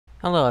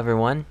Hello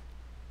everyone.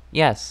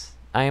 Yes,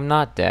 I am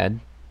not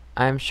dead.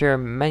 I'm sure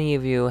many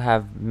of you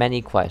have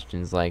many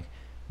questions like,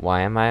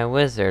 why am I a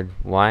wizard?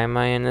 Why am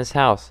I in this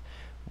house?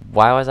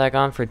 Why was I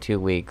gone for 2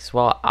 weeks?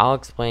 Well, I'll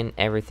explain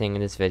everything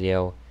in this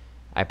video,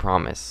 I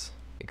promise.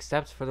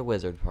 Except for the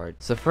wizard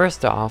part. So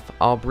first off,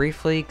 I'll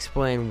briefly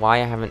explain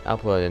why I haven't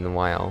uploaded in a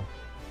while.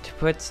 To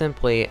put it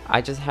simply,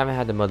 I just haven't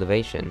had the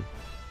motivation.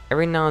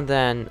 Every now and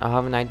then, I'll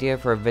have an idea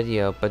for a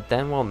video, but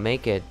then won't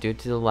make it due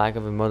to the lack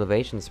of a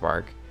motivation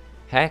spark.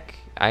 Heck,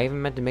 I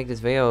even meant to make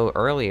this video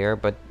earlier,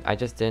 but I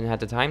just didn't have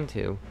the time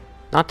to.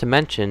 Not to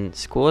mention,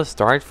 school has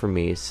started for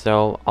me,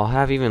 so I'll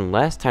have even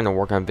less time to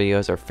work on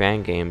videos or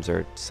fan games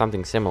or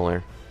something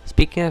similar.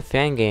 Speaking of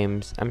fan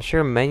games, I'm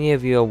sure many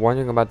of you are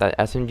wondering about that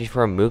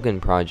SMG4 Mugen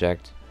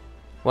project.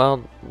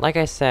 Well, like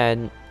I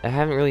said, I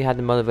haven't really had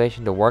the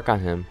motivation to work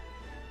on him.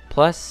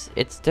 Plus,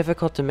 it's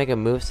difficult to make a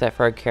moveset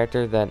for a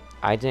character that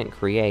I didn't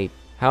create.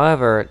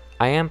 However,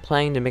 I am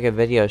planning to make a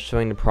video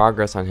showing the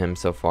progress on him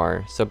so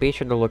far, so be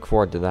sure to look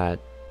forward to that.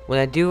 When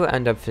I do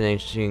end up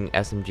finishing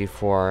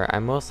SMG4, I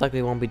most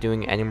likely won't be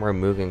doing any more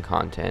Mugen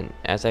content,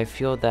 as I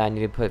feel that I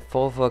need to put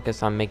full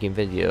focus on making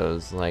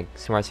videos, like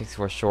Smart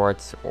 64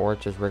 Shorts or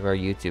just regular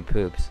YouTube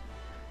poops.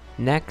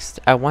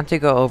 Next, I want to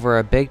go over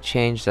a big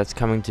change that's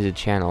coming to the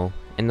channel,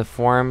 in the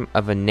form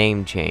of a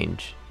name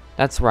change.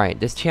 That's right,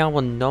 this channel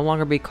will no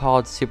longer be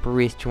called Super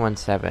Reese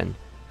 217.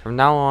 From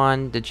now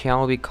on, the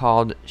channel will be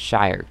called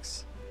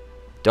Shirks.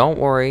 Don't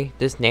worry,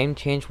 this name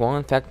change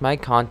won't affect my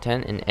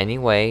content in any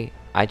way.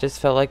 I just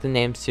felt like the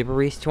name Super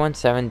Reese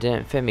 217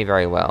 didn't fit me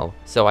very well,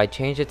 so I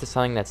changed it to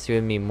something that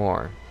suited me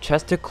more.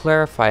 Just to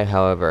clarify,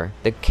 however,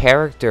 the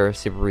character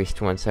Super Reese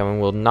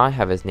 217 will not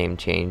have his name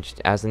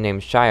changed, as the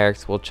name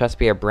Shirks will just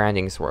be a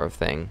branding sort of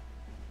thing.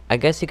 I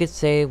guess you could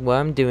say what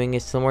I'm doing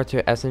is similar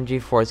to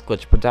SMG4's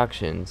Glitch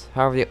Productions,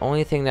 however the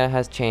only thing that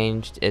has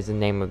changed is the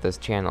name of this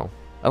channel.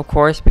 Of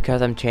course,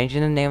 because I'm changing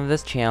the name of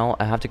this channel,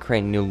 I have to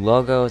create new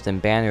logos and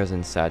banners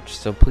and such,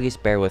 so please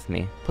bear with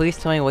me. Please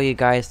tell me what you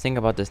guys think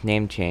about this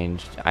name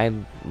change.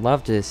 I'd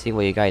love to see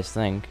what you guys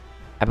think.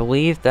 I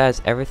believe that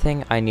is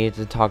everything I needed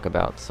to talk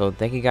about, so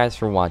thank you guys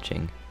for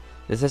watching.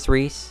 This is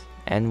Reese,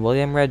 and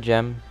William Red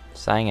Gem,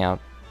 signing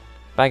out.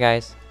 Bye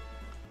guys.